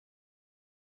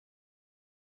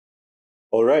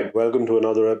All right, welcome to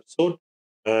another episode.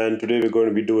 And today we're going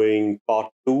to be doing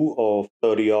part two of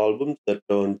 30 albums that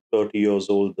turned 30 years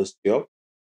old this year.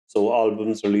 So,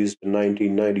 albums released in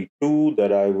 1992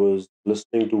 that I was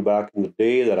listening to back in the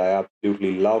day that I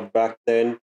absolutely loved back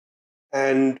then.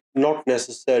 And not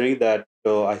necessary that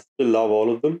I still love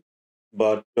all of them,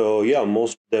 but yeah,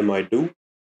 most of them I do.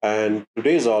 And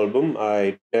today's album,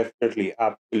 I definitely,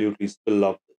 absolutely still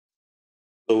love this.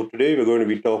 So, today we're going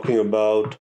to be talking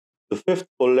about the fifth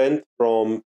full length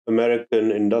from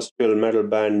American industrial metal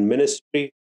band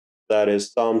Ministry, that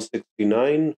is Psalm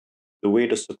 69, The Way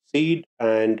to Succeed,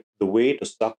 and The Way to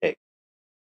Suck Egg.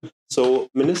 So,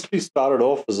 Ministry started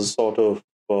off as a sort of,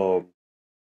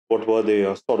 what were they,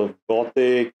 a sort of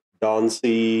gothic,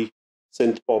 dancey,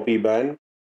 synth poppy band.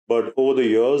 But over the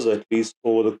years, at least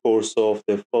over the course of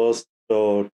their first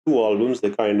two albums, they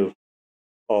kind of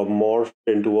morphed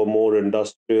into a more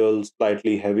industrial,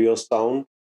 slightly heavier sound.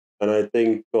 And I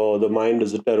think The Mind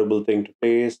is a Terrible Thing to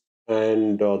Face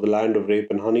and The Land of Rape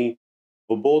and Honey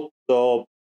were both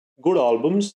good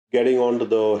albums, getting onto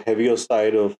the heavier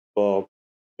side of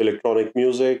electronic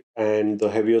music and the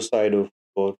heavier side of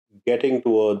getting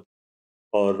towards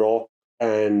rock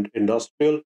and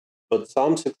industrial. But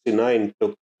Psalm 69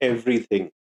 took everything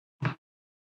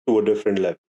to a different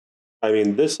level. I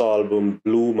mean, this album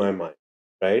blew my mind,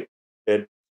 right? It's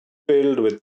filled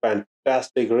with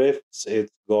fantastic riffs.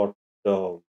 It's got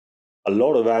uh, a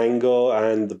lot of anger,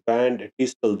 and the band, at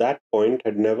least till that point,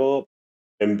 had never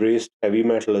embraced heavy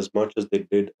metal as much as they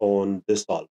did on this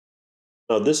album.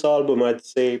 Now, this album, I'd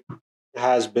say,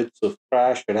 has bits of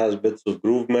thrash, it has bits of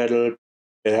groove metal,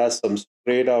 it has some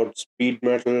straight out speed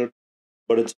metal,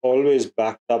 but it's always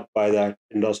backed up by that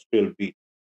industrial beat.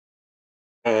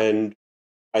 And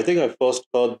I think I first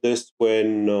heard this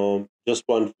when Just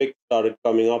One Fix started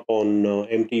coming up on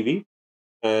MTV,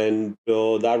 and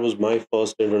that was my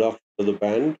first introduction to the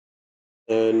band,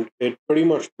 and it pretty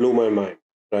much blew my mind,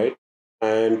 right?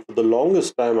 And for the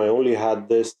longest time, I only had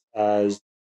this as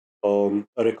a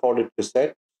recorded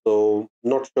cassette, so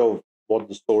not sure what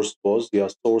the source was.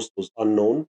 The source was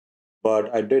unknown,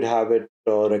 but I did have it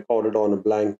recorded on a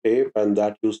blank tape, and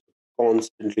that used to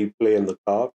constantly play in the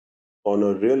car on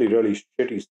a really, really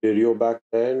shitty stereo back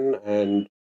then, and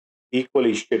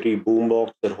equally shitty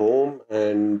boombox at home,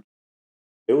 and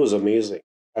it was amazing.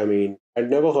 I mean, I'd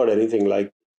never heard anything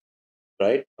like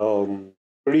right?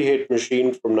 Pretty Hate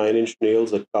Machine from Nine Inch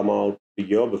Nails had come out the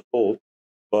year before,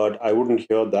 but I wouldn't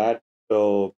hear that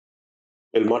till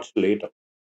much later.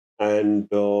 And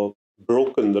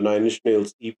Broken, the Nine Inch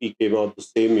Nails EP, came out the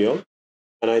same year.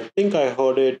 And I think I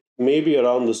heard it maybe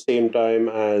around the same time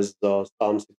as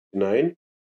Psalm 69,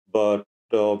 but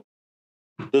uh,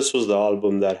 this was the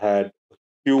album that had a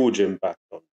huge impact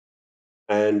on me.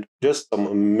 And just some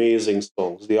amazing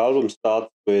songs. The album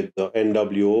starts with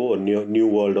N.W.O, a New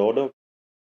World Order,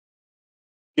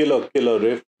 killer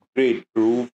riff, great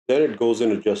groove. Then it goes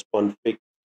into Just One Fix.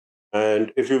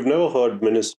 And if you've never heard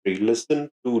Ministry, listen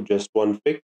to Just One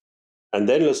Fix and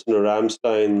then listen to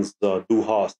Rammstein's Du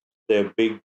Hast, their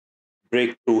big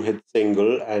breakthrough hit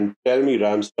single, and tell me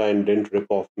Rammstein didn't rip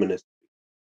off Ministry.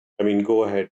 I mean, go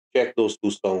ahead, check those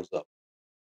two songs out.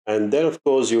 And then, of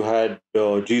course, you had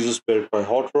Jesus Built My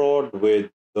Hotrod with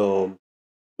the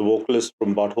vocalist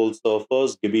from Butthole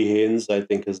Surfers, Gibby Haynes, I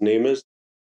think his name is.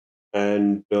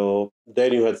 And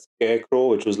then you had Scarecrow,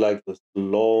 which was like this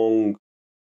long,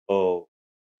 uh,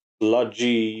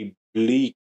 sludgy,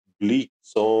 bleak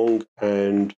song.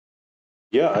 And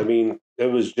yeah, I mean, it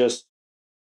was just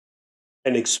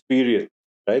an experience,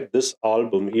 right? This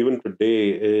album, even today,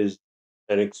 is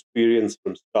an experience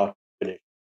from start to finish.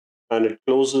 And it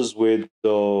closes with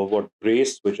what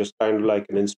Grace, which is kind of like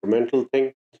an instrumental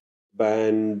thing,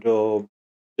 and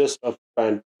just a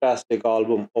fantastic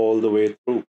album all the way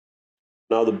through.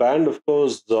 Now, the band, of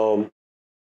course,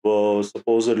 were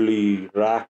supposedly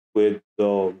racked with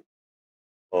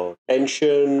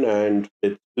tension, and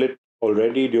it split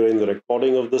already during the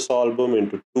recording of this album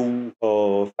into two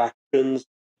factions,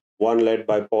 one led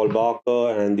by Paul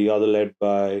Barker and the other led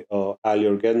by Al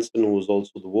Jourgensen, who was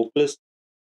also the vocalist,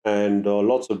 and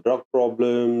lots of drug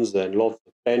problems and lots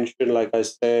of tension, like I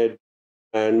said.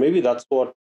 And maybe that's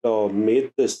what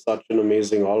made this such an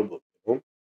amazing album. You know?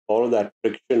 All of that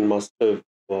friction must have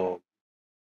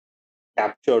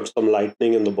captured some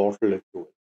lightning in the bottle, if you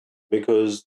will,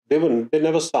 because they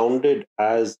never sounded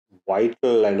as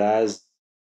vital and as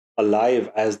alive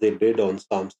as they did on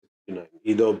Psalm 69,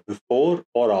 either before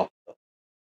or after.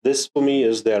 This for me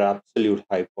is their absolute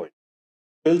high point.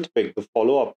 Filth Pig, the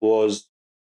follow-up, was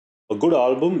a good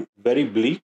album, very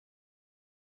bleak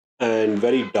and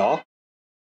very dark,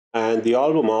 And the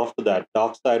album after that,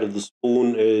 Dark Side of the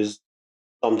Spoon, is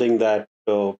something that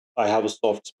I have a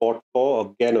soft spot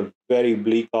for. Again, a very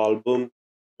bleak album,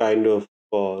 kind of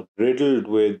riddled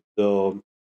with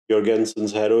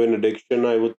Jourgensen's heroin addiction,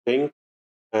 I would think.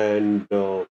 And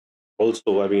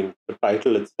also, I mean, the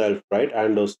title itself, right?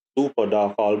 And a super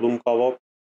dark album cover.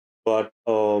 But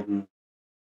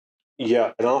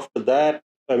yeah, and after that,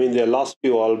 I mean, their last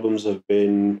few albums have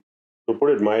been, to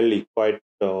put it mildly, quite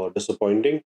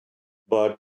disappointing.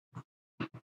 But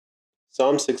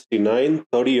Psalm 69,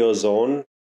 30 years on,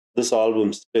 this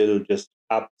album still just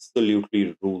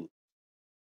absolutely rules.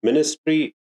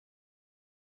 Ministry,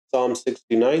 Psalm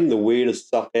 69, The Way to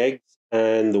Suck Eggs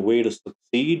and The Way to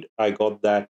Succeed. I got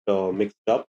that mixed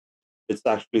up. It's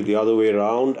actually the other way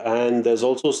around. And there's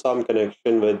also some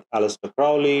connection with Aleister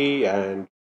Crowley and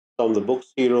some of the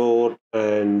books he wrote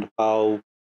and how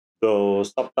the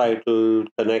subtitle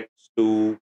connects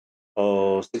to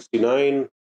 69.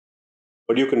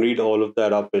 But you can read all of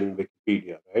that up in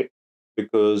Wikipedia, right?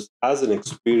 Because as an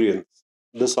experience,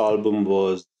 this album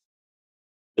was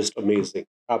just amazing,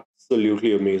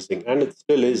 absolutely amazing. And it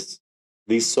still is.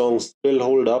 These songs still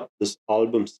hold up. This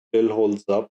album still holds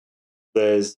up.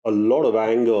 There's a lot of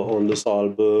anger on this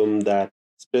album that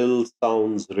still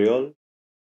sounds real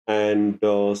and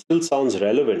still sounds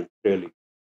relevant, really.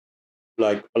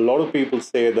 Like a lot of people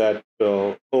say that,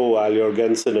 oh, Al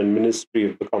Jorgensen and Ministry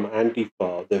have become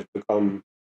Antifa, they've become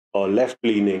left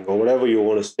leaning, or whatever you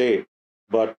want to say,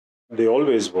 but they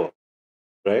always were,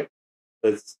 right?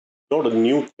 It's not a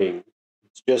new thing.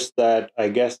 It's just that I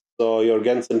guess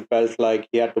Jorgensen felt like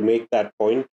he had to make that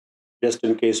point just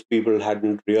in case people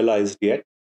hadn't realized yet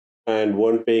and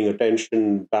weren't paying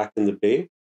attention back in the day.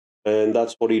 And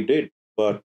that's what he did.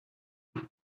 But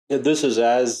this is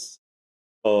as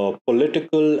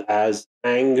political, as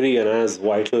angry, and as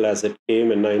vital as it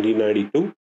came in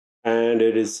 1992. And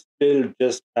it is still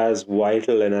just as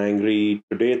vital and angry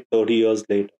today, 30 years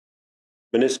later.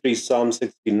 Ministry Psalm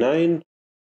 69,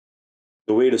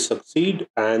 The Way to Succeed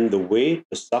and The Way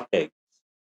to Suck Eggs.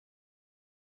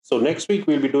 So next week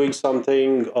we'll be doing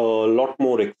something a lot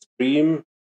more extreme.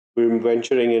 We're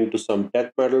venturing into some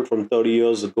death metal from 30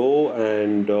 years ago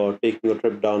and taking a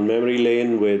trip down memory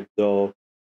lane with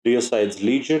Deicide's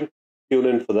Legion. Tune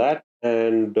in for that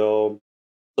and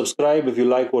subscribe if you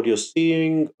like what you're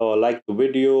seeing. Like the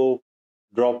video.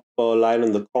 Drop a line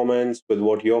in the comments with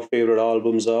what your favorite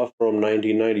albums are from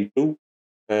 1992.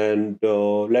 And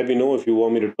let me know if you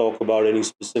want me to talk about any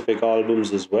specific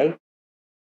albums as well.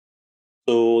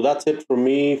 So that's it from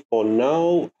me for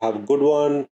now. Have a good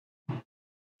one.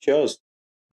 Cheers.